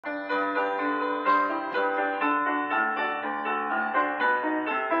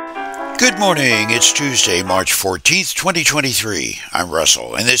Good morning. It's Tuesday, March 14th, 2023. I'm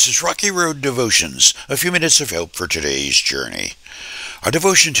Russell, and this is Rocky Road Devotions, a few minutes of help for today's journey. Our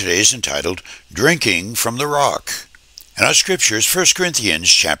devotion today is entitled, Drinking from the Rock. And our scripture is 1 Corinthians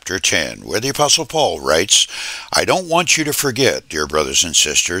chapter 10, where the Apostle Paul writes, I don't want you to forget, dear brothers and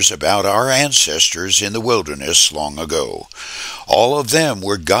sisters, about our ancestors in the wilderness long ago. All of them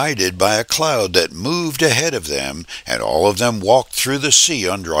were guided by a cloud that moved ahead of them, and all of them walked through the sea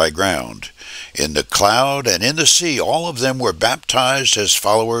on dry ground. In the cloud and in the sea, all of them were baptized as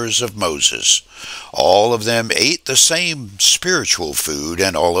followers of Moses. All of them ate the same spiritual food,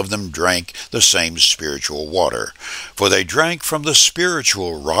 and all of them drank the same spiritual water. For they drank from the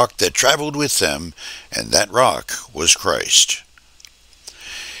spiritual rock that traveled with them, and that rock was Christ.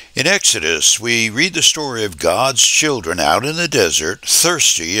 In Exodus, we read the story of God's children out in the desert,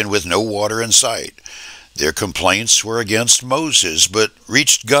 thirsty and with no water in sight. Their complaints were against Moses, but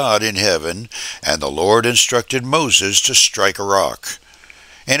reached God in heaven, and the Lord instructed Moses to strike a rock.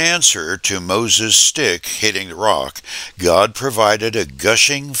 In answer to Moses' stick hitting the rock, God provided a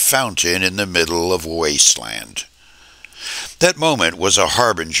gushing fountain in the middle of a wasteland. That moment was a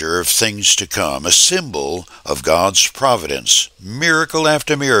harbinger of things to come, a symbol of God's providence, miracle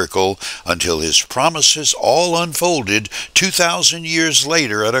after miracle, until His promises all unfolded 2,000 years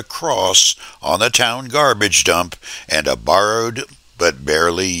later at a cross on the town garbage dump and a borrowed but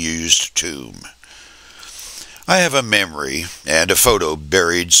barely used tomb. I have a memory and a photo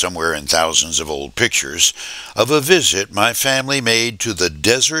buried somewhere in thousands of old pictures of a visit my family made to the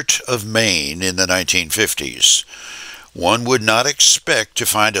desert of Maine in the 1950s. One would not expect to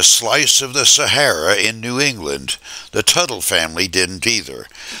find a slice of the Sahara in New England. The Tuttle family didn't either.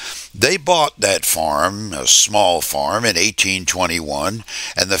 They bought that farm, a small farm, in 1821,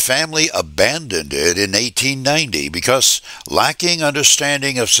 and the family abandoned it in 1890 because lacking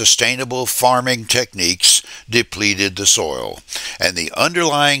understanding of sustainable farming techniques depleted the soil, and the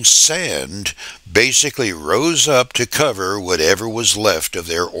underlying sand basically rose up to cover whatever was left of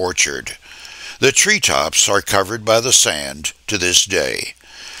their orchard. The treetops are covered by the sand to this day.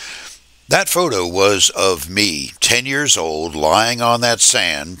 That photo was of me, 10 years old, lying on that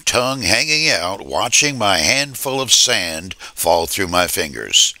sand, tongue hanging out, watching my handful of sand fall through my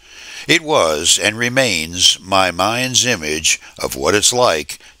fingers. It was and remains my mind's image of what it's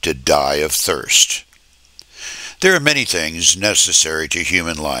like to die of thirst. There are many things necessary to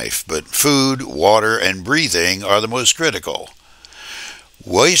human life, but food, water, and breathing are the most critical.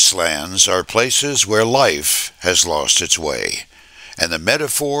 Wastelands are places where life has lost its way, and the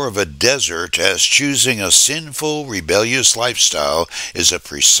metaphor of a desert as choosing a sinful, rebellious lifestyle is a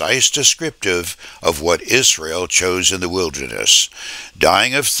precise descriptive of what Israel chose in the wilderness,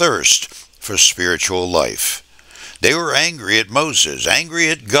 dying of thirst for spiritual life. They were angry at Moses, angry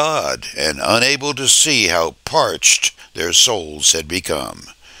at God, and unable to see how parched their souls had become.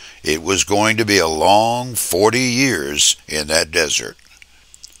 It was going to be a long 40 years in that desert.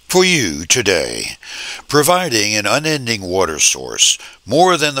 For you today, providing an unending water source,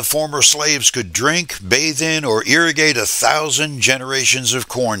 more than the former slaves could drink, bathe in, or irrigate 1,000 generations of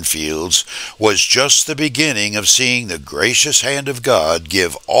cornfields, was just the beginning of seeing the gracious hand of God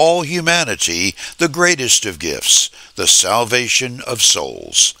give all humanity the greatest of gifts, the salvation of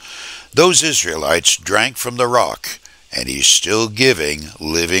souls. Those Israelites drank from the rock, and He's still giving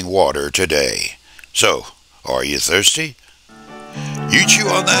living water today. So, are you thirsty? You chew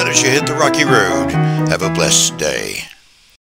on that as you hit the rocky road. Have a blessed day.